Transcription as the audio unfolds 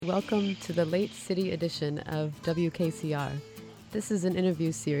Welcome to the late city edition of WKCR. This is an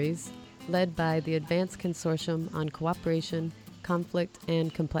interview series led by the Advanced Consortium on Cooperation, Conflict,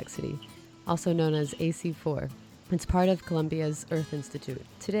 and Complexity, also known as AC4. It's part of Columbia's Earth Institute.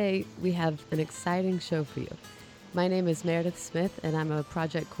 Today, we have an exciting show for you. My name is Meredith Smith, and I'm a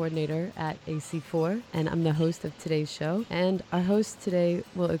project coordinator at AC4, and I'm the host of today's show. And our host today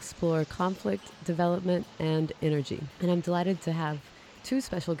will explore conflict, development, and energy. And I'm delighted to have two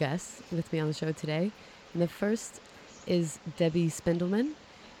special guests with me on the show today. And the first is Debi Spindelman.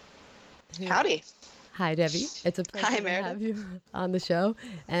 Howdy. Hi, Debi. It's a pleasure to have you on the show,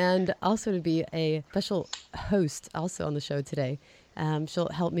 and also to be a special host also on the show today. She'll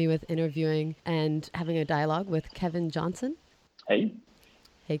help me with interviewing and having a dialogue with Kevin Johnson. Hey.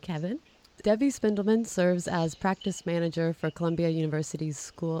 Hey, Kevin. Debi Spindelman serves as practice manager for Columbia University's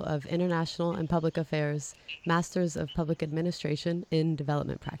School of International and Public Affairs, Masters of Public Administration in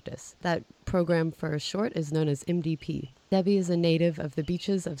Development Practice. That program for short is known as MDP. Debi is a native of the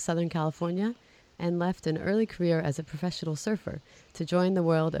beaches of Southern California and left an early career as a professional surfer to join the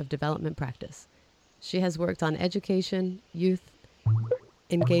world of development practice. She has worked on education, youth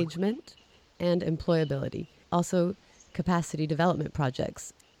engagement, and employability, also capacity development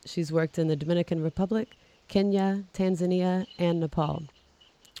projects. She's worked in the Dominican Republic, Kenya, Tanzania, and Nepal.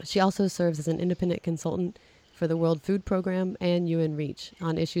 She also serves as an independent consultant for the World Food Program and UN REACH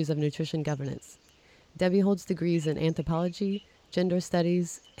on issues of nutrition governance. Debi holds degrees in anthropology, gender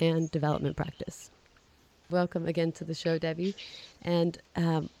studies, and development practice. Welcome again to the show, Debi. And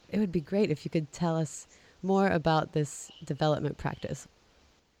it would be great if you could tell us more about this development practice.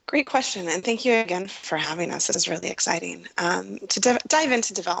 Great question, and thank you again for having us. This is really exciting. To dive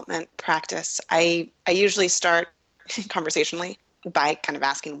into development practice, I usually start conversationally by kind of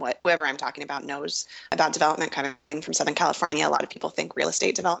asking what whoever I'm talking about knows about development. Kind of from Southern California, a lot of people think real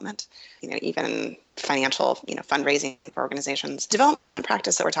estate development, even financial, fundraising for organizations. Development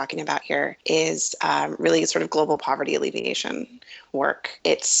practice that we're talking about here is really sort of global poverty alleviation work.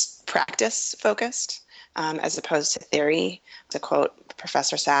 It's practice focused. As opposed to theory. To quote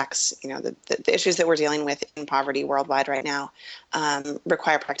Professor Sachs, the issues that we're dealing with in poverty worldwide right now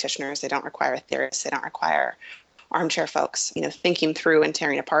require practitioners. They don't require theorists. They don't require armchair folks, thinking through and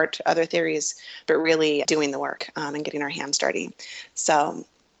tearing apart other theories, but really doing the work and getting our hands dirty. So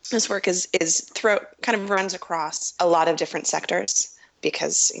this work is kind of runs across a lot of different sectors,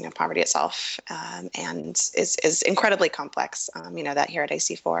 because poverty itself and is incredibly complex. That here at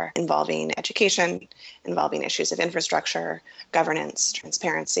AC4, involving education, involving issues of infrastructure, governance,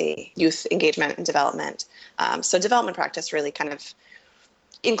 transparency, youth engagement and development. So development practice really kind of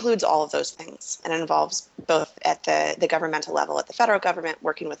includes all of those things, and it involves both at the governmental level, at the federal government,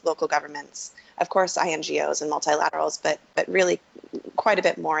 working with local governments, of course INGOs and multilaterals, but really quite a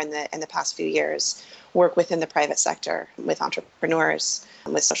bit more in the past few years, work within the private sector with entrepreneurs,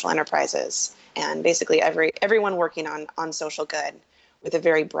 with social enterprises, and basically everyone working on social good with a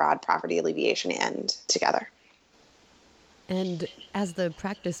very broad poverty alleviation end together. And as the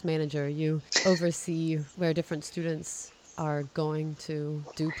practice manager, you oversee where different students are going to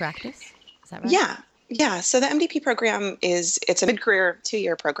do practice? Is that right? Yeah. So the MDP program it's a mid-career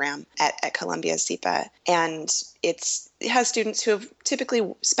 2-year program at Columbia's SIPA, and it has students who have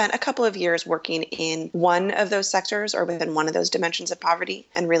typically spent a couple of years working in one of those sectors or within one of those dimensions of poverty,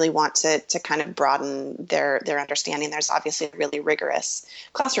 and really want to kind of broaden their understanding. There's obviously a really rigorous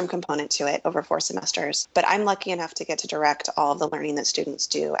classroom component to it over 4 semesters, but I'm lucky enough to get to direct all of the learning that students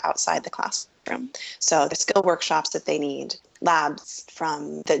do outside the classroom. So the skill workshops that they need, labs,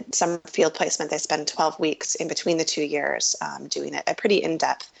 from the summer field placement, they spend 12 weeks in between the 2 years doing a pretty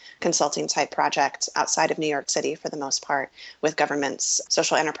in-depth consulting type project outside of New York City for the most part, with governments,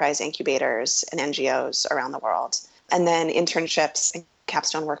 social enterprise incubators, and NGOs around the world. And then internships and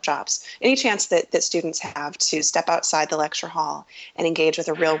capstone workshops. Any chance that students have to step outside the lecture hall and engage with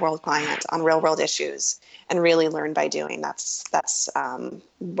a real world client on real world issues and really learn by doing, that's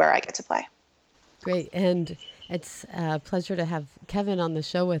where I get to play. Great. And it's a pleasure to have Kevin on the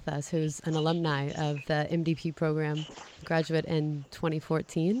show with us, who's an alumni of the MDP program, graduate in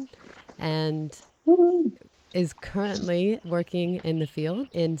 2014, and is currently working in the field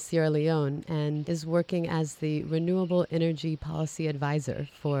in Sierra Leone and is working as the Renewable Energy Policy Advisor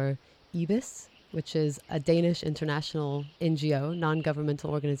for I.B.I.S, which is a Danish international NGO, non-governmental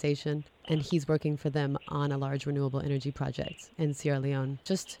organization, and he's working for them on a large renewable energy project in Sierra Leone.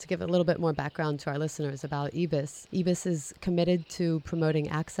 Just to give a little bit more background to our listeners about I.B.I.S, I.B.I.S is committed to promoting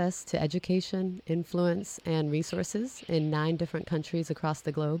access to education, influence, and resources in 9 different countries across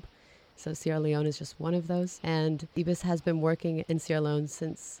the globe. So Sierra Leone is just one of those. And I.B.I.S has been working in Sierra Leone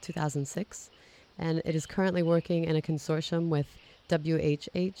since 2006. And it is currently working in a consortium with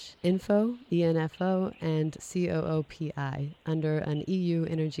WHH, Info, ENFO, and COOPI under an EU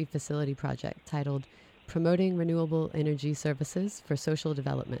energy facility project titled Promoting Renewable Energy Services for Social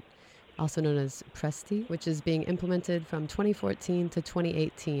Development, also known as PRESTI, which is being implemented from 2014 to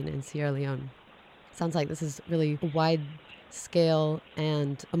 2018 in Sierra Leone. Sounds like this is really a wide scale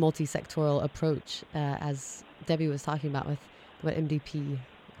and a multi-sectoral approach, as Debbie was talking about with what MDP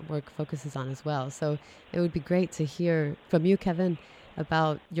work focuses on as well. So it would be great to hear from you, Kevin,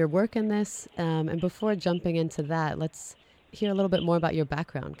 about your work in this. And before jumping into that, let's hear a little bit more about your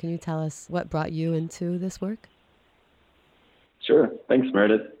background. Can you tell us what brought you into this work? Sure. Thanks,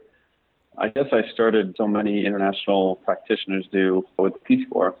 Meredith. I guess I started so many international practitioners do with the Peace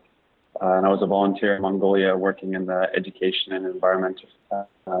Corps. And I was a volunteer in Mongolia working in the education and environmental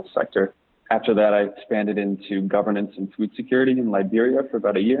sector. After that, I expanded into governance and food security in Liberia for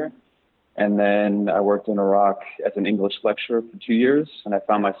about a year. And then I worked in Iraq as an English lecturer for 2 years. And I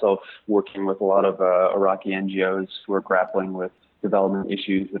found myself working with a lot of Iraqi NGOs who are grappling with development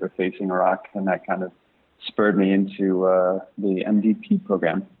issues that are facing Iraq. And that kind of spurred me into the MDP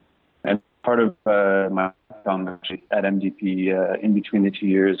program. And part of my background actually at MDP in between the 2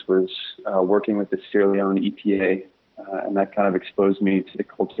 years was working with the Sierra Leone EPA. And that kind of exposed me to the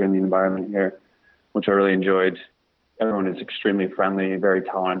culture and the environment here, which I really enjoyed. Everyone is extremely friendly, very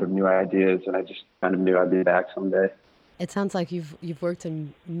tolerant of new ideas, and I just kind of knew I'd be back someday. It sounds like you've worked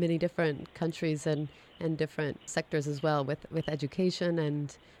in many different countries and different sectors as well, with education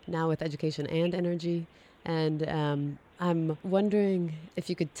and now with education and energy. And I'm wondering if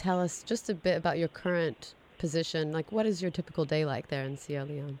you could tell us just a bit about your current position. Like, what is your typical day like there in Sierra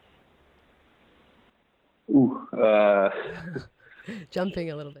Leone?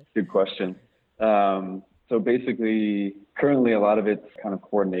 Jumping a little bit. Good question. So basically, currently a lot of it's kind of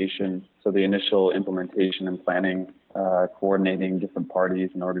coordination. So the initial implementation and planning, coordinating different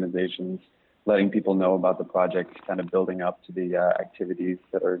parties and organizations, letting people know about the project, kind of building up to the activities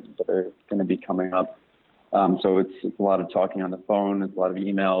that are going to be coming up. So it's a lot of talking on the phone, it's a lot of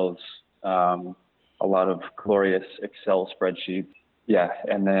emails, a lot of glorious Excel spreadsheets. Yeah,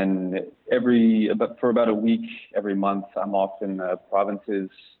 and then for about a week every month, I'm off in provinces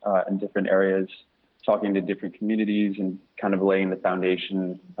in different areas, talking to different communities and kind of laying the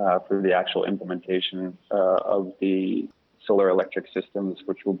foundation for the actual implementation of the solar electric systems,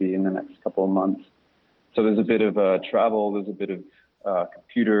 which will be in the next couple of months. So there's a bit of travel, there's a bit of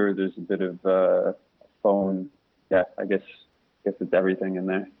computer, there's a bit of phone. Yeah, I guess it's everything in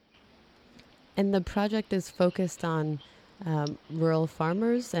there. And the project is focused on rural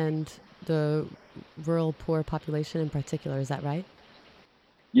farmers and the rural poor population in particular. Is that right?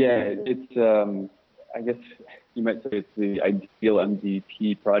 Yeah, it's, I guess you might say it's the ideal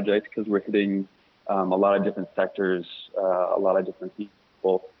MDP project because we're hitting a lot of different sectors, a lot of different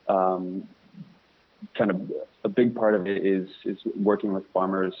people. Kind of a big part of it is working with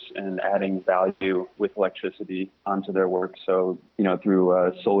farmers and adding value with electricity onto their work. So,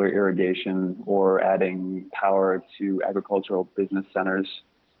 through solar irrigation or adding power to agricultural business centers,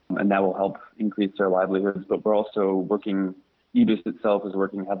 and that will help increase their livelihoods. But we're also working, I.B.I.S itself is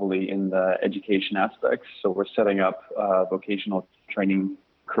working heavily in the education aspects. So we're setting up vocational training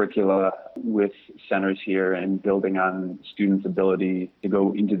curricula with centers here and building on students' ability to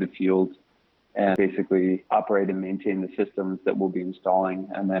go into the field and basically operate and maintain the systems that we'll be installing.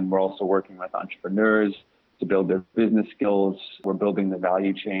 And then we're also working with entrepreneurs to build their business skills. We're building the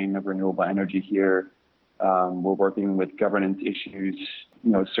value chain of renewable energy here. We're working with governance issues,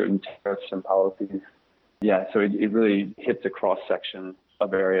 certain tariffs and policies. Yeah, so it really hits a cross-section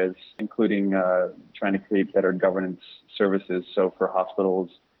of areas, including trying to create better governance services. So for hospitals,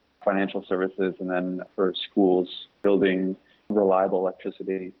 financial services, and then for schools, building reliable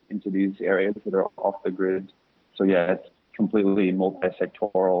electricity into these areas that are off the grid. So yeah, it's completely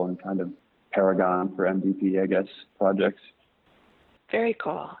multi-sectoral and kind of paragon for MDP, I guess, projects. Very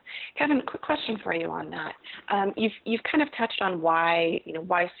cool. Kevin, quick question for you on that. You've kind of touched on why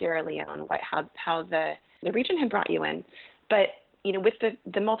Sierra Leone, how the region had brought you in, but with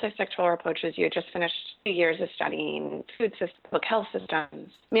the multi-sectoral approaches, you had just finished 2 years of studying food systems, public health systems,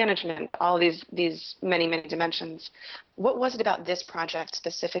 management, all these many, many dimensions. What was it about this project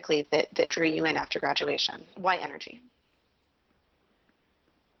specifically that drew you in after graduation? Why energy?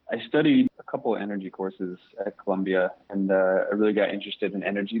 I studied a couple of energy courses at Columbia, and I really got interested in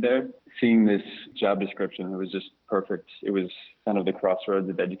energy there. Seeing this job description, it was just perfect. It was kind of the crossroads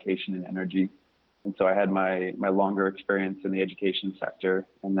of education and energy. And so I had my longer experience in the education sector,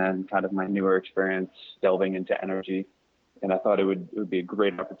 and then kind of my newer experience delving into energy. And I thought it would be a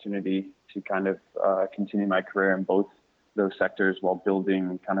great opportunity to kind of continue my career in both those sectors while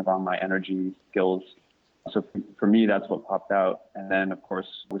building kind of on my energy skills. So for me, that's what popped out. And then, of course,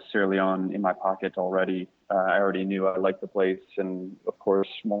 with Sierra Leone in my pocket already, I already knew I liked the place and, of course,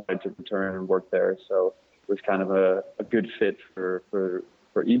 wanted to return and work there. So it was kind of a good fit for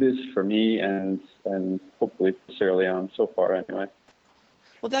I.B.I.S, for me, and hopefully for Sierra Leone so far anyway.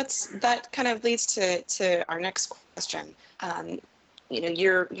 Well, that kind of leads to our next question.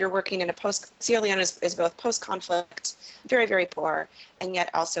 You're working in Sierra Leone is both post-conflict, very, very poor, and yet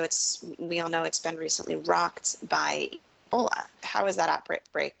also we all know it's been recently rocked by Ebola. How has that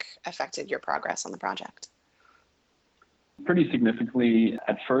outbreak affected your progress on the project? Pretty significantly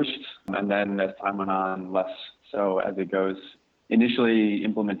at first, and then as time went on, less so as it goes. Initially,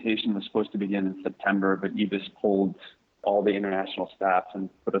 implementation was supposed to begin in September, but I.B.I.S pulled all the international staff and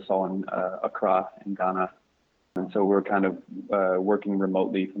put us all in Accra in Ghana. And so we're kind of working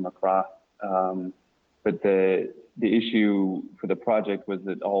remotely from Accra. But the issue for the project was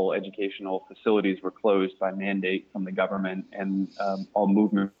that all educational facilities were closed by mandate from the government, and all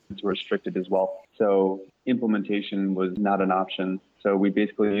movements were restricted as well. So implementation was not an option. So we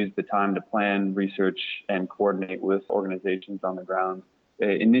basically used the time to plan, research, and coordinate with organizations on the ground.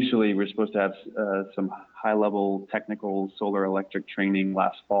 Initially, we were supposed to have some high-level technical solar electric training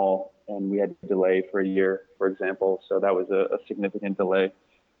last fall, and we had to delay for a year, for example. So that was a significant delay.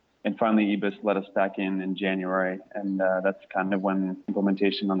 And finally, I.B.I.S let us back in January, and that's kind of when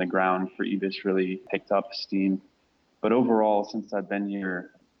implementation on the ground for I.B.I.S really picked up steam. But overall, since I've been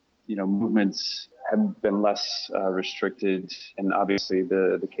here, movements have been less restricted, and obviously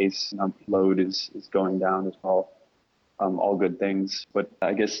the case load is going down as well. All good things. But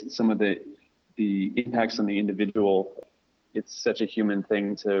I guess some of the impacts on the individual, it's such a human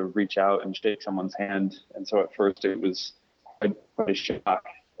thing to reach out and shake someone's hand. And so at first it was quite a shock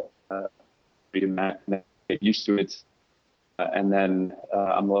to get used to it. And then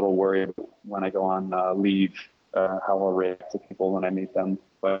I'm a little worried when I go on leave, how I'll react to people when I meet them.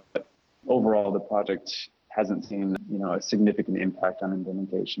 But overall, the project hasn't seen, a significant impact on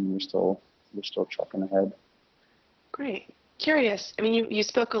implementation. We're still trucking ahead. Great. Curious. I mean, you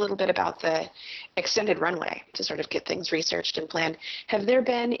spoke a little bit about the extended runway to sort of get things researched and planned. Have there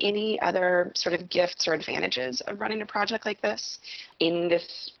been any other sort of gifts or advantages of running a project like this in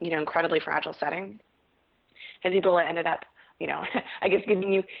this, incredibly fragile setting? Has Ebola ended up, I guess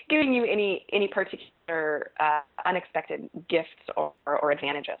giving you any particular unexpected gifts or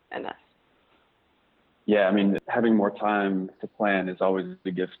advantages in this? Yeah, I mean, having more time to plan is always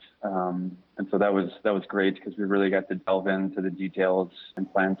a gift. And so that was great because we really got to delve into the details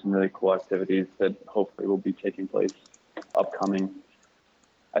and plan some really cool activities that hopefully will be taking place upcoming.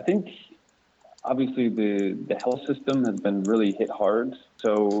 I think obviously the health system has been really hit hard.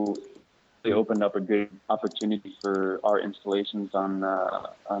 So they opened up a good opportunity for our installations on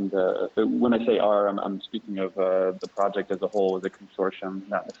when I say our, I'm speaking of the project as a whole as a consortium,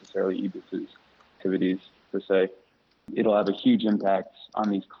 not necessarily I.B.I.S's activities per se. It'll have a huge impact on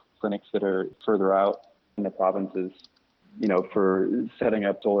these clinics that are further out in the provinces, for setting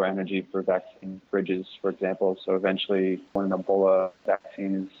up solar energy for vaccine fridges, for example. So eventually when an Ebola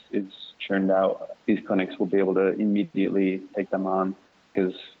vaccine is churned out, these clinics will be able to immediately take them on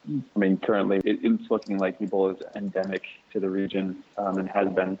because, currently it's looking like Ebola is endemic to the region and has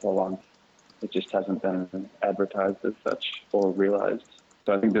been for long. It just hasn't been advertised as such or realized.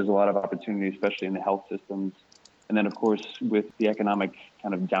 So I think there's a lot of opportunity, especially in the health systems. And then, of course, with the economic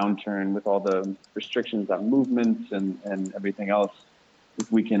kind of downturn, with all the restrictions on movements and everything else,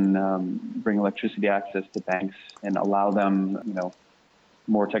 if we can bring electricity access to banks and allow them,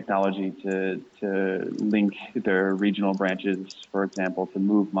 more technology to link their regional branches, for example, to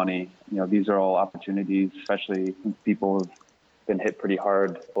move money, these are all opportunities, especially since people have been hit pretty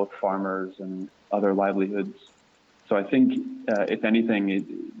hard, both farmers and other livelihoods. So I think, if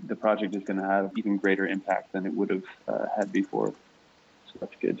anything, the project is going to have even greater impact than it would have had before. So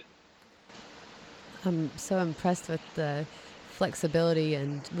that's good. I'm so impressed with the flexibility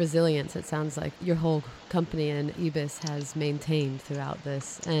and resilience it sounds like your whole company and I.B.I.S has maintained throughout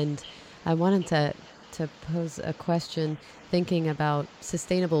this. And I wanted to pose a question thinking about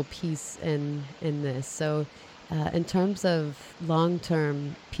sustainable peace in this. So in terms of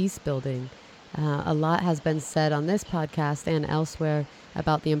long-term peace building, a lot has been said on this podcast and elsewhere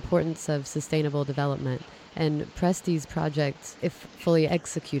about the importance of sustainable development. And Presti's project, if fully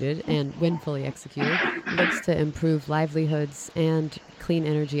executed and when fully executed, looks to improve livelihoods and clean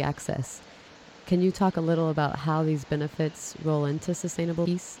energy access. Can you talk a little about how these benefits roll into sustainable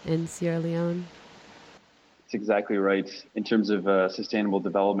peace in Sierra Leone? It's exactly right. In terms of sustainable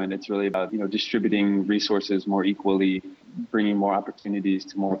development, it's really about distributing resources more equally, bringing more opportunities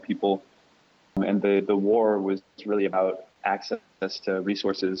to more people. And the war was really about access to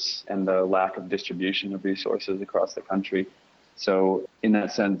resources and the lack of distribution of resources across the country. So in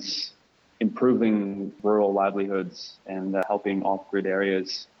that sense, improving rural livelihoods and helping off-grid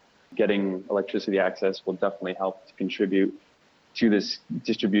areas getting electricity access will definitely help to contribute to this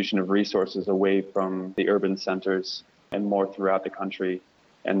distribution of resources away from the urban centers and more throughout the country,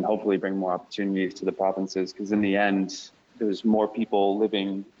 and hopefully bring more opportunities to the provinces, because in the end, there's more people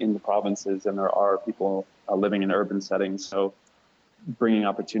living in the provinces than there are people living in urban settings. So bringing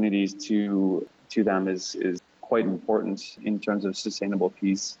opportunities to them is quite important in terms of sustainable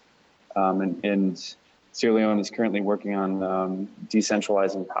peace. And Sierra Leone is currently working on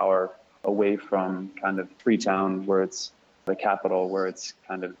decentralizing power away from kind of Freetown, where it's the capital, where it's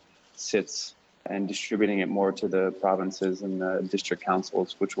kind of sits, and distributing it more to the provinces and the district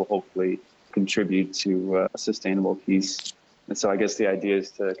councils, which will hopefully contribute to a sustainable peace. And so I guess the idea is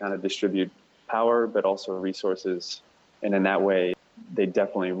to kind of distribute power, but also resources. And in that way, they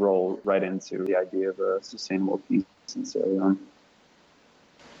definitely roll right into the idea of a sustainable peace in Sierra Leone.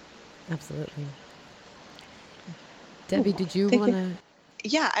 Absolutely. Debbie, did you want to?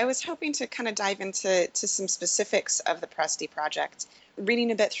 Yeah, I was hoping to kind of dive into some specifics of the Presti project.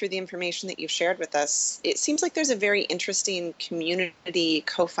 Reading a bit through the information that you've shared with us, it seems like there's a very interesting community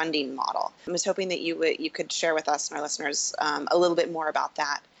co-funding model. I was hoping that you could share with us and our listeners a little bit more about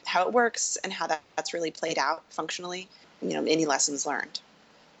that, how it works and how that's really played out functionally, any lessons learned.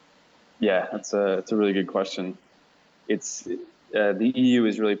 Yeah, it's a really good question. It's the EU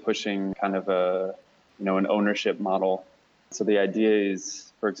is really pushing kind of an ownership model. So the idea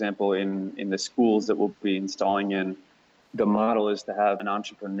is, for example, in the schools that we'll be installing in, the model is to have an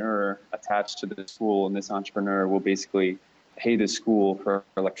entrepreneur attached to the school, and this entrepreneur will basically pay the school for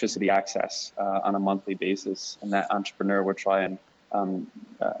electricity access on a monthly basis. And that entrepreneur will try and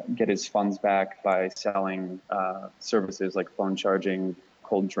get his funds back by selling services like phone charging,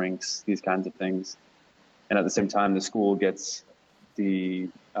 cold drinks, these kinds of things. And at the same time, the school gets the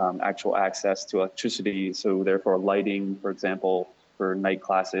actual access to electricity, so therefore lighting, for example, for night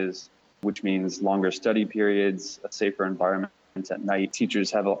classes, which means longer study periods, a safer environment at night. Teachers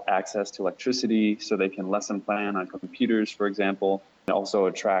have access to electricity, so they can lesson plan on computers, for example. It also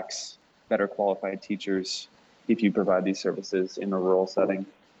attracts better qualified teachers if you provide these services in a rural setting.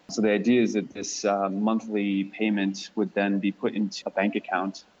 So the idea is that this monthly payment would then be put into a bank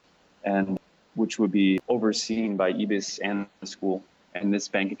account, and which would be overseen by I.B.I.S and the school. And this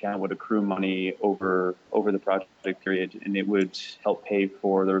bank account would accrue money over the project period, and it would help pay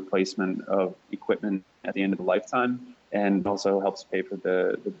for the replacement of equipment at the end of the lifetime, and also helps pay for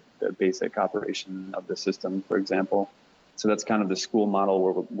the basic operation of the system, for example. So that's kind of the school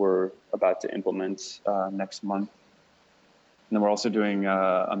model we're about to implement next month. And then we're also doing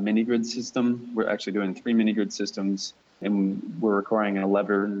a mini-grid system. We're actually doing 3 mini-grid systems, and we're requiring an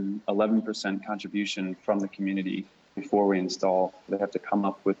 11% contribution from the community before we install. They have to come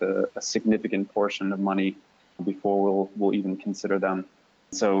up with a significant portion of money before we'll even consider them.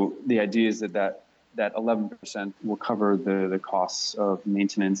 So the idea is that 11% will cover the costs of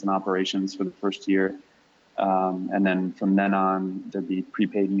maintenance and operations for the first year. And then from then on, there'd be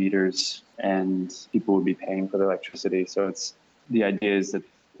prepaid meters and people would be paying for the electricity. So the idea is that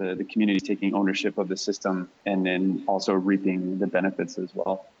the community is taking ownership of the system and then also reaping the benefits as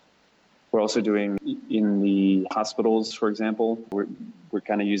well. We're also doing in the hospitals, for example, we're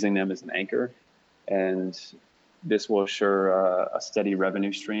kind of using them as an anchor, and this will assure a steady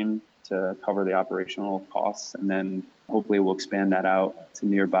revenue stream to cover the operational costs, and then hopefully we'll expand that out to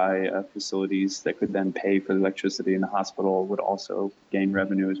nearby facilities that could then pay for the electricity in the hospital, would also gain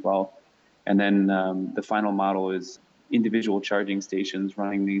revenue as well. And then the final model is individual charging stations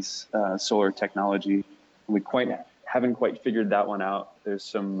running these solar technology. We haven't quite figured that one out. There's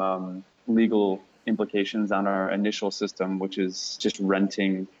some legal implications on our initial system, which is just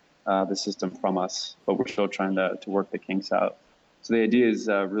renting the system from us, but we're still trying to work the kinks out. So the idea is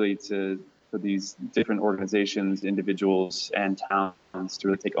really for these different organizations, individuals, and towns to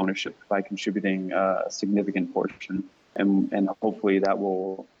really take ownership by contributing a significant portion, and hopefully that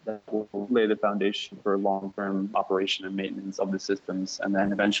will lay the foundation for long-term operation and maintenance of the systems, and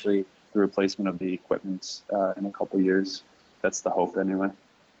then eventually the replacement of the equipment in a couple of years. That's the hope, anyway.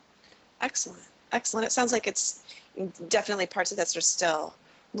 Excellent. It sounds like it's definitely parts of this are still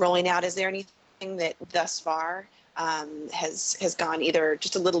rolling out. Is there anything that thus far has gone either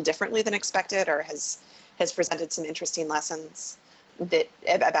just a little differently than expected, or has presented some interesting lessons that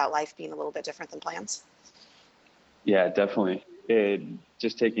about life being a little bit different than plans? Yeah, definitely.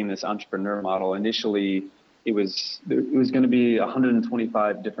 Just taking this entrepreneur model, initially it was going to be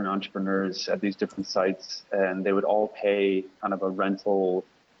 125 different entrepreneurs at these different sites, and they would all pay kind of a rental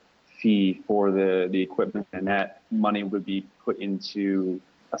fee for the equipment, and that money would be put into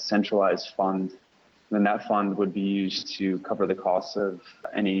a centralized fund. Then that fund would be used to cover the costs of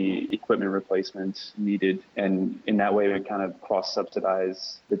any equipment replacements needed. And in that way, we kind of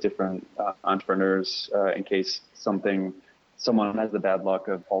cross-subsidize the different entrepreneurs in case someone has the bad luck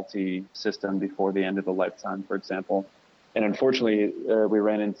of faulty system before the end of the lifetime, for example. And unfortunately, we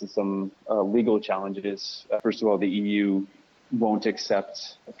ran into some legal challenges. First of all, the EU won't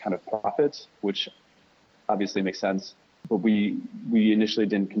accept kind of profit, which obviously makes sense. But we initially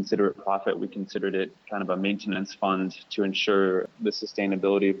didn't consider it profit. We considered it kind of a maintenance fund to ensure the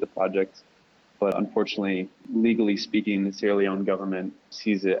sustainability of the project. But unfortunately, legally speaking, the Sierra Leone government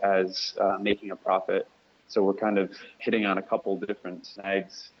sees it as making a profit. So we're kind of hitting on a couple different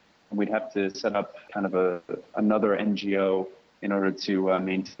snags. And we'd have to set up kind of another NGO in order to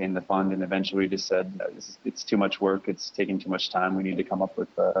maintain the fund. And eventually we just said, it's too much work. It's taking too much time. We need to come up with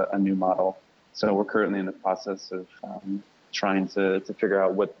a new model. So we're currently in the process of trying to figure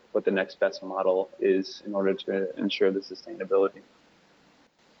out what the next best model is in order to ensure the sustainability.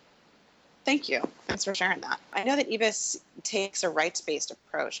 Thank you. Thanks for sharing that. I know that I.B.I.S takes a rights-based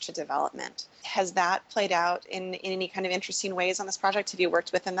approach to development. Has that played out in any kind of interesting ways on this project? Have you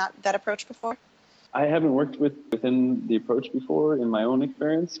worked within that approach before? I haven't worked within the approach before in my own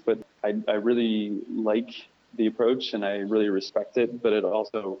experience, but I really like the approach and I really respect it, but it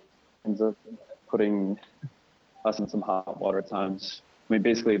also ends up putting us in some hot water at times. I mean,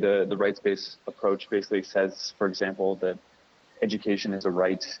 basically the rights-based approach basically says, for example, that education is a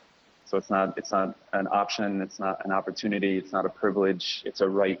right. So it's not an option, it's not an opportunity, it's not a privilege, it's a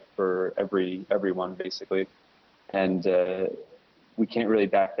right for everyone basically. And we can't really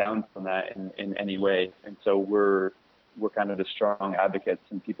back down from that in any way. And so we're kind of the strong advocates,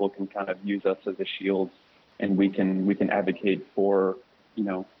 and people can kind of use us as a shield, and we can advocate for,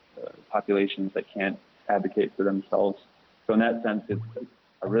 populations that can't advocate for themselves. So in that sense,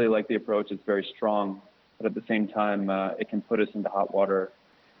 I really like the approach. It's very strong, but at the same time, it can put us into hot water,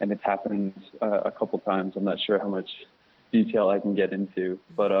 and it's happened a couple times. I'm not sure how much detail I can get into,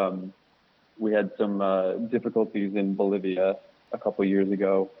 but we had some difficulties in Bolivia a couple years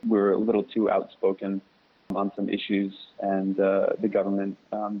ago. We were a little too outspoken on some issues, and the government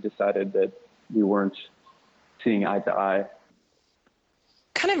decided that we weren't seeing eye to eye.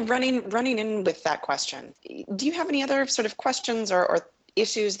 Kind of running in with that question, do you have any other sort of questions or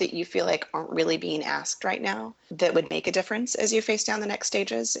issues that you feel like aren't really being asked right now that would make a difference as you face down the next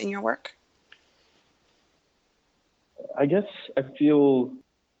stages in your work? I guess I feel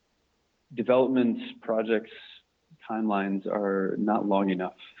development projects timelines are not long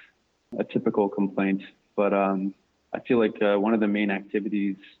enough, a typical complaint, but I feel like one of the main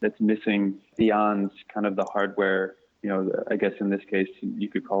activities that's missing beyond kind of the hardware, I guess in this case, you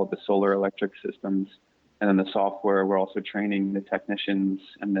could call it the solar electric systems, and then the software, we're also training the technicians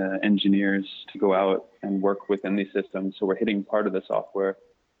and the engineers to go out and work within these systems. So we're hitting part of the software.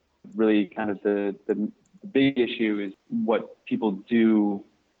 Really kind of the big issue is what people do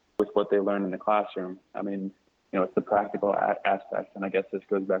with what they learn in the classroom. I mean, it's the practical aspect, and I guess this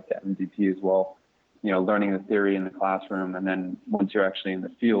goes back to MVP as well. Learning the theory in the classroom, and then once you're actually in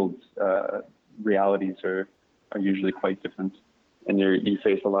the field, realities are usually quite different, and you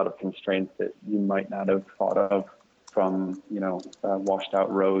face a lot of constraints that you might not have thought of, from washed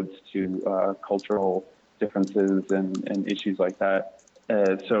out roads to cultural differences and issues like that.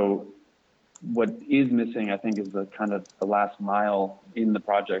 So what is missing, I think, is the kind of the last mile in the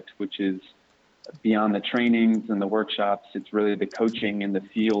project, which is beyond the trainings and the workshops. It's really the coaching in the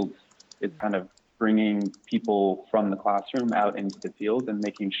field. It's kind of bringing people from the classroom out into the field and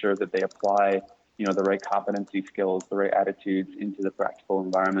making sure that they apply the right competency skills, the right attitudes into the practical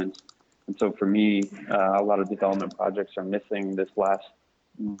environment. And so for me, a lot of development projects are missing this last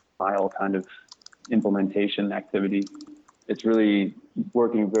mile kind of implementation activity. It's really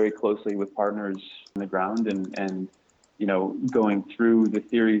working very closely with partners on the ground and going through the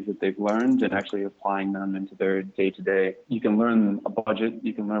theories that they've learned and actually applying them into their day-to-day. You can learn a budget,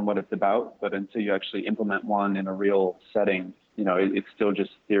 you can learn what it's about, but until you actually implement one in a real setting, it's still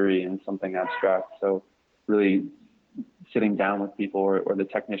just theory and something abstract. So really sitting down with people or the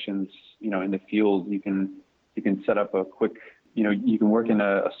technicians, in the field, you can set up a quick you can work in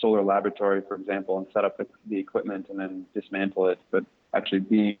a solar laboratory, for example, and set up the equipment and then dismantle it. But actually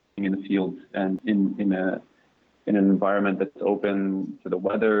being in the field and in an environment that's open to the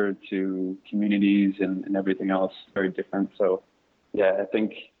weather, to communities and everything else, very different. So, yeah, I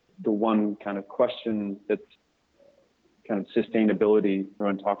think the one kind of question that's kind of sustainability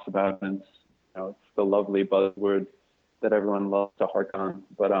everyone talks about, and it's the lovely buzzword that everyone loves to hark on.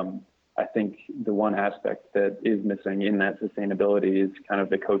 But I think the one aspect that is missing in that sustainability is kind of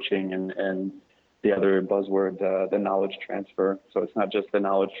the coaching and the other buzzword, the knowledge transfer. So it's not just the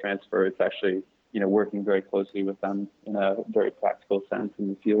knowledge transfer, it's actually, working very closely with them in a very practical sense in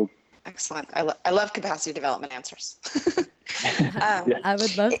the field. Excellent. I love capacity development answers. Yeah. I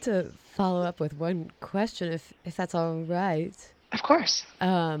would love to follow up with one question if that's all right. Of course.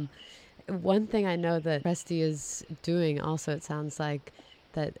 One thing I know that Presti is doing also, it sounds like,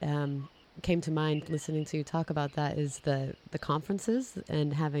 that came to mind listening to you talk about that, is the conferences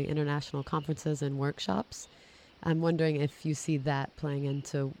and having international conferences and workshops. I'm wondering if you see that playing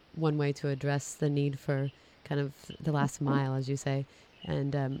into one way to address the need for kind of the last mile, as you say,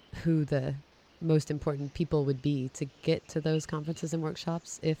 and who the most important people would be to get to those conferences and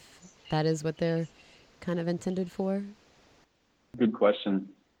workshops, if that is what they're kind of intended for. Good question.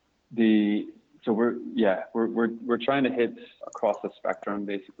 So we're trying to hit across the spectrum,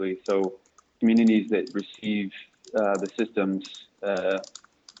 basically. So communities that receive the systems,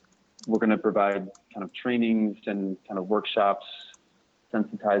 we're going to provide kind of trainings and kind of workshops,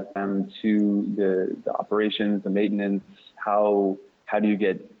 sensitize them to the operations, the maintenance, how do you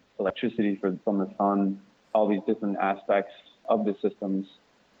get electricity from the sun, all these different aspects of the systems.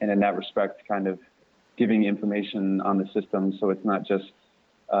 And in that respect, kind of giving information on the system, so it's not just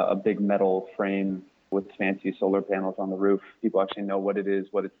a big metal frame with fancy solar panels on the roof. People actually know what it is,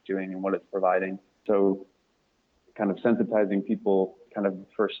 what it's doing, and what it's providing. So kind of sensitizing people, kind of the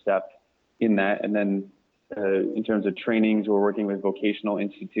first step in that. And then in terms of trainings, we're working with vocational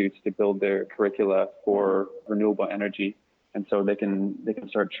institutes to build their curricula for renewable energy. And so they can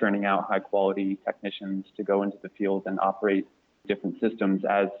start churning out high quality technicians to go into the field and operate different systems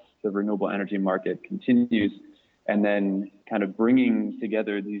as the renewable energy market continues. And then kind of bringing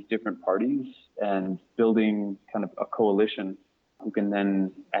together these different parties and building kind of a coalition who can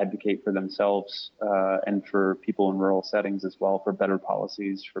then advocate for themselves and for people in rural settings as well, for better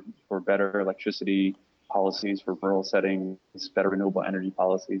policies, for better electricity policies for rural settings, better renewable energy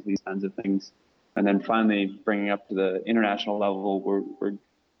policies, these kinds of things. And then finally, bringing up to the international level, we're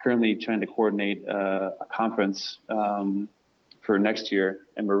currently trying to coordinate a conference for next year,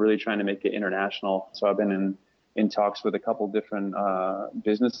 and we're really trying to make it international. So I've been in talks with a couple different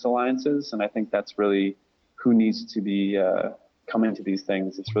business alliances, and I think that's really who needs to be coming to these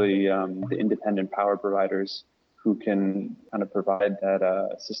things. It's really the independent power providers who can kind of provide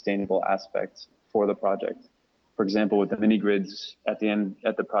that sustainable aspect for the project. For example, with the mini grids, at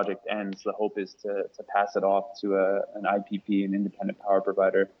the project ends, the hope is to pass it off to an IPP, an independent power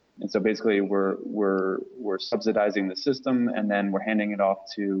provider. And so basically we're subsidizing the system, and then we're handing it off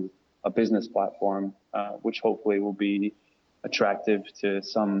to a business platform, which hopefully will be attractive to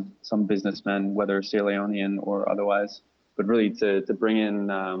some businessmen, whether Sierra Leonean or otherwise, but really to bring in,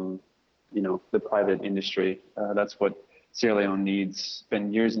 the private industry. That's what Sierra Leone needs. It's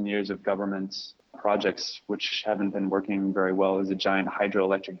been years and years of government projects which haven't been working very well. There's a giant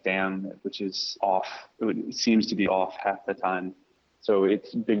hydroelectric dam, which is off. It seems to be off half the time. So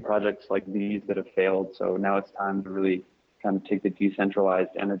it's big projects like these that have failed. So now it's time to really kind of take the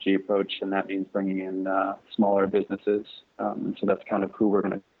decentralized energy approach, and that means bringing in smaller businesses. And so that's kind of who we're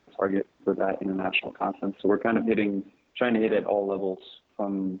going to target for that international conference. So we're kind of trying to hit at all levels,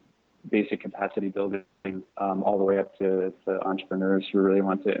 from basic capacity building all the way up to entrepreneurs who really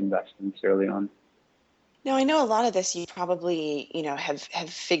want to invest in Sierra Leone. Now, I know a lot of this you probably, have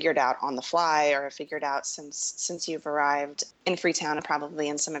figured out on the fly, or have figured out since you've arrived in Freetown, and probably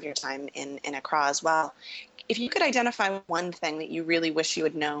in some of your time in Accra as well. If you could identify one thing that you really wish you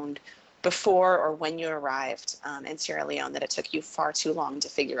had known before or when you arrived in Sierra Leone that it took you far too long to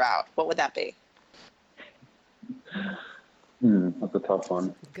figure out, what would that be? That's a tough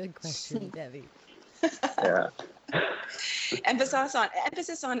one. Good question, Debi. Yeah.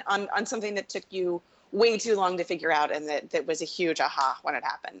 Emphasis on something that took you way too long to figure out, and that was a huge aha when it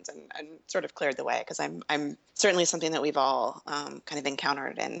happened, and sort of cleared the way, because I'm certainly something that we've all kind of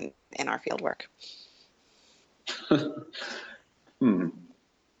encountered in our field work.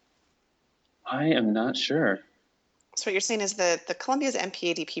 I am not sure. So what you're saying is the Columbia's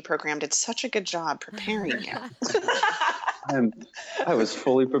MPADP program did such a good job preparing you. I was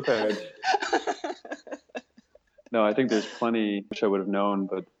fully prepared. No, I think there's plenty which I would have known,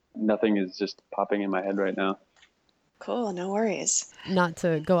 but nothing is just popping in my head right now. Cool, no worries. Not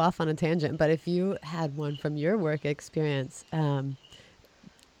to go off on a tangent, but if you had one from your work experience,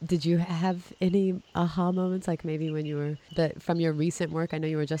 did you have any aha moments, like maybe when you were from your recent work? I know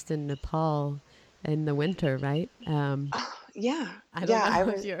you were just in Nepal in the winter, right? Yeah. I don't I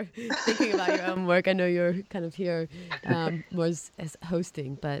know was if you're thinking about your own work. I know you're kind of here was as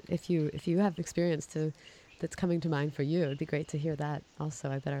hosting, but if you have experience that's coming to mind for you, it'd be great to hear that.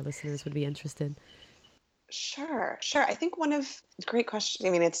 Also, I bet our listeners would be interested. Sure. I think one of great questions. I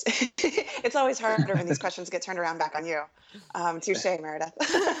mean, it's it's always harder when these questions get turned around back on you. Touche, Meredith.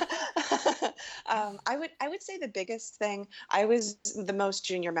 I would say the biggest thing. I was the most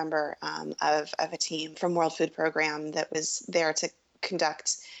junior member of a team from World Food Program that was there to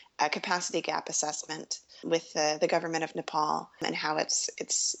conduct a capacity gap assessment with the government of Nepal and how it's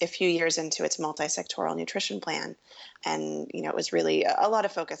a few years into its multi-sectoral nutrition plan, and it was really a lot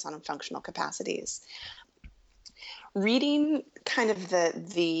of focus on functional capacities. Reading kind of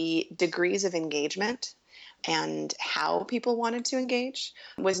the degrees of engagement and how people wanted to engage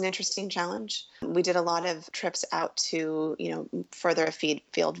was an interesting challenge. We did a lot of trips out to, further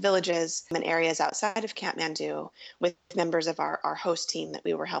afield villages and areas outside of Kathmandu with members of our host team that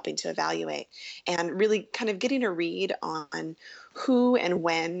we were helping to evaluate, and really kind of getting a read on who and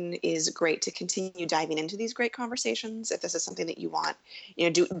when is great to continue diving into these great conversations. If this is something that you want,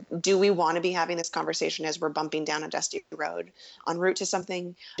 do we want to be having this conversation as we're bumping down a dusty road en route to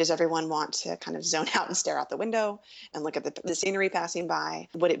something? Does everyone want to kind of zone out and stare out the window and look at the scenery passing by?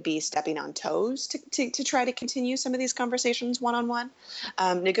 Would it be stepping on toes to try to continue some of these conversations one-on-one?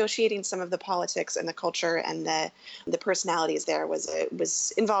 Negotiating some of the politics and the culture and the personalities there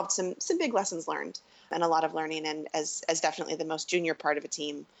was involved some big lessons learned and a lot of learning, and as definitely the most junior part of a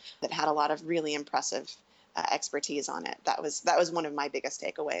team that had a lot of really impressive expertise on it. That was one of my biggest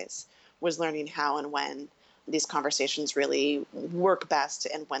takeaways, was learning how and when these conversations really work best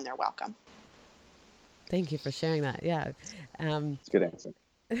and when they're welcome. Thank you for sharing that. Yeah. That's a good answer.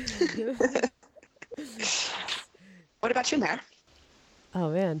 What about you, Mare?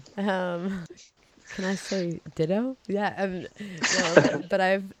 Oh, man. Can I say ditto? Yeah. No, but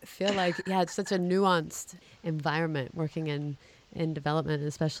I feel like, it's such a nuanced environment working in development,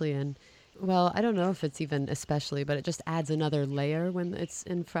 especially I don't know if it's even especially, but it just adds another layer when it's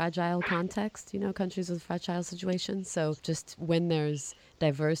in fragile context, countries with fragile situations. So just when there's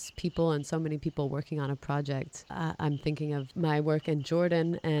diverse people and so many people working on a project, I'm thinking of my work in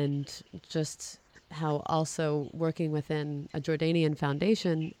Jordan and just how also working within a Jordanian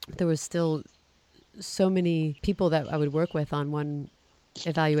foundation, there was still so many people that I would work with on one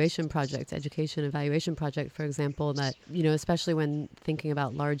evaluation project, education evaluation project, for example, that, especially when thinking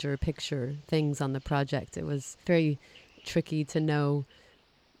about larger picture things on the project, it was very tricky to know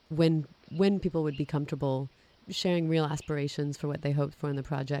when people would be comfortable sharing real aspirations for what they hoped for in the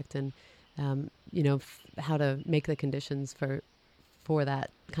project, and, how to make the conditions for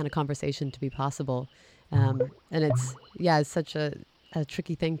that kind of conversation to be possible. And it's such a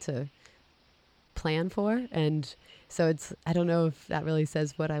tricky thing to plan for, and so I don't know if that really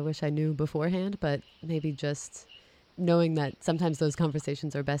says what I wish I knew beforehand, but maybe just knowing that sometimes those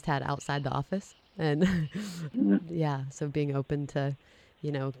conversations are best had outside the office, and so being open to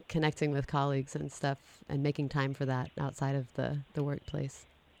connecting with colleagues and stuff and making time for that outside of the workplace.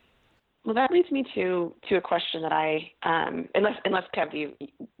 Well, that leads me to a question that I unless Kev,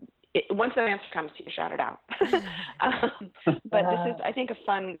 once that answer comes to you, shout it out. But this is, I think, a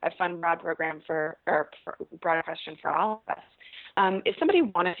fun broad program for broad question for all of us. If somebody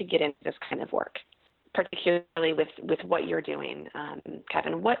wanted to get into this kind of work, particularly with what you're doing,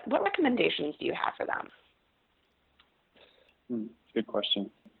 Kevin, what recommendations do you have for them? Good question.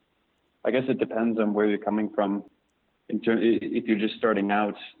 I guess it depends on where you're coming from. If you're just starting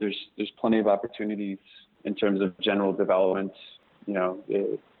out, there's plenty of opportunities in terms of general development.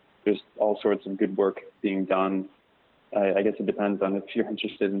 There's all sorts of good work being done. I guess it depends on if you're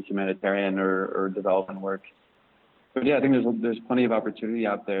interested in humanitarian or development work. But I think there's plenty of opportunity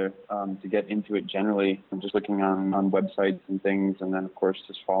out there to get into it generally. I'm just looking on websites and things, and then of course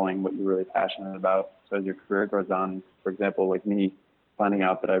just following what you're really passionate about. So as your career goes on, for example, like me, finding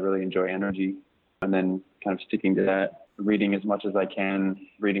out that I really enjoy energy, and then kind of sticking to that, reading as much as I can,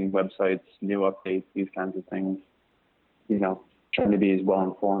 reading websites, new updates, these kinds of things. Trying to be as well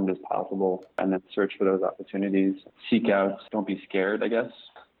informed as possible, and then search for those opportunities. Seek out, don't be scared, I guess.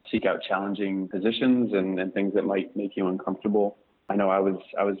 Seek out challenging positions and things that might make you uncomfortable. I know I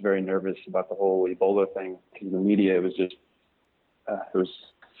was very nervous about the whole Ebola thing because the media was just, it was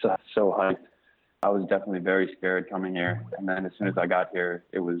so hyped. I was definitely very scared coming here. And then as soon as I got here,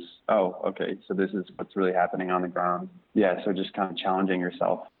 it was, oh, okay, so this is what's really happening on the ground. Yeah, so just kind of challenging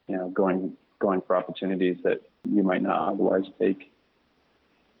yourself, going for opportunities that you might not otherwise take.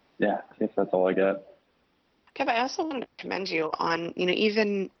 Yeah, I guess that's all I got. Kev, I also wanted to commend you on,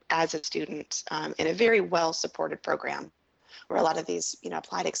 even as a student in a very well-supported program where a lot of these,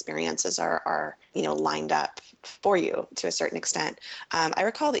 applied experiences are lined up for you to a certain extent. I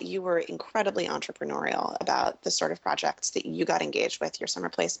recall that you were incredibly entrepreneurial about the sort of projects that you got engaged with, your summer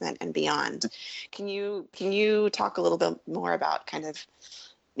placement and beyond. Can you talk a little bit more about kind of,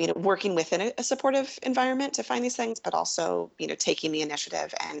 working within a supportive environment to find these things, but also, taking the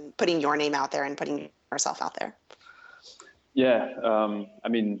initiative and putting your name out there and putting yourself out there? Yeah,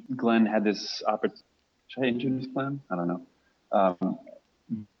 Glenn had this opportunity. Should I introduce Glenn? I don't know.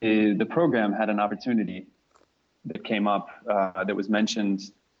 The program had an opportunity that came up that was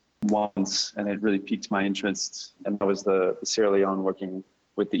mentioned once, and it really piqued my interest. And that was the Sierra Leone working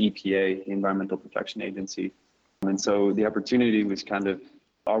with the EPA, the Environmental Protection Agency. And so the opportunity was kind of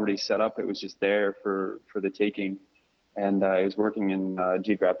already set up. It was just there for the taking. And I was working in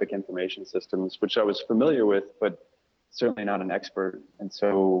geographic information systems, which I was familiar with, but certainly not an expert. And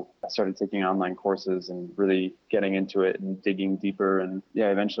so I started taking online courses and really getting into it and digging deeper. And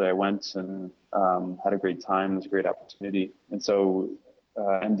eventually I went and had a great time. It was a great opportunity. And so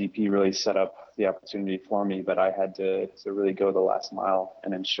MDP really set up the opportunity for me, but I had to really go the last mile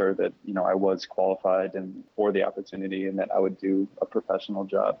and ensure that, I was qualified and for the opportunity and that I would do a professional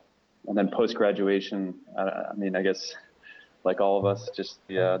job. And then post-graduation, I guess like all of us, just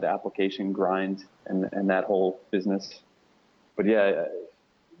the application grind and that whole business. But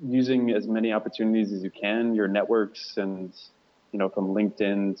using as many opportunities as you can, your networks and, from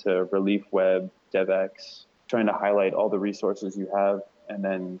LinkedIn to Relief Web, DevX, trying to highlight all the resources you have and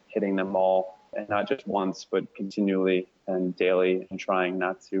then hitting them all, and not just once, but continually and daily, and trying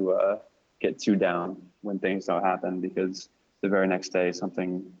not to get too down when things don't happen, because the very next day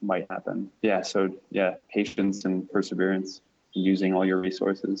something might happen. Patience and perseverance, using all your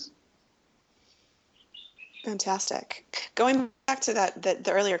resources. Fantastic. Going back to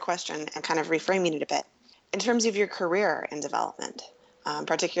the earlier question and kind of reframing it a bit, in terms of your career in development,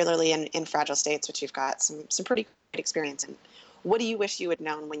 particularly in fragile states, which you've got some pretty great experience in, what do you wish you had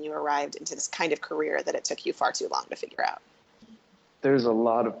known when you arrived into this kind of career that it took you far too long to figure out? There's a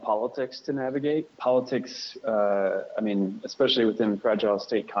lot of politics to navigate. Politics, especially within fragile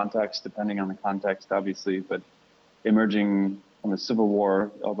state context, depending on the context, obviously, but emerging from the Civil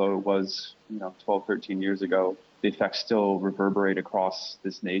War, although it was 12, 13 years ago, the effects still reverberate across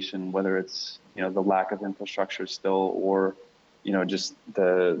this nation, whether it's the lack of infrastructure still, or just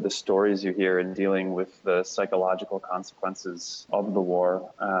the stories you hear in dealing with the psychological consequences of the war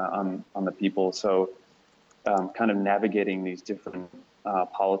on the people. So kind of navigating these different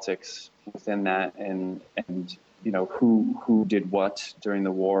politics within that, and who did what during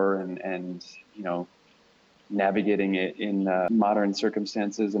the war, and navigating it in modern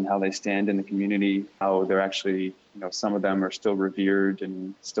circumstances and how they stand in the community, how they're actually, some of them are still revered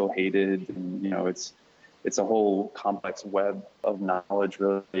and still hated. And, it's a whole complex web of knowledge,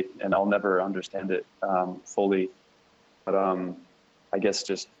 really, and I'll never understand it fully. But I guess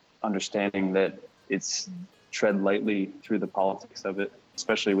just understanding that it's tread lightly through the politics of it,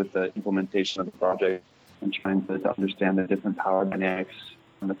 especially with the implementation of the project, and trying to understand the different power dynamics.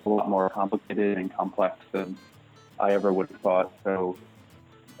 And it's a lot more complicated and complex than I ever would have thought. So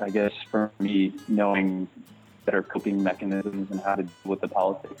I guess for me, knowing better coping mechanisms and how to deal with the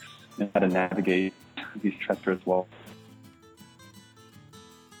politics and how to navigate these treacherous walls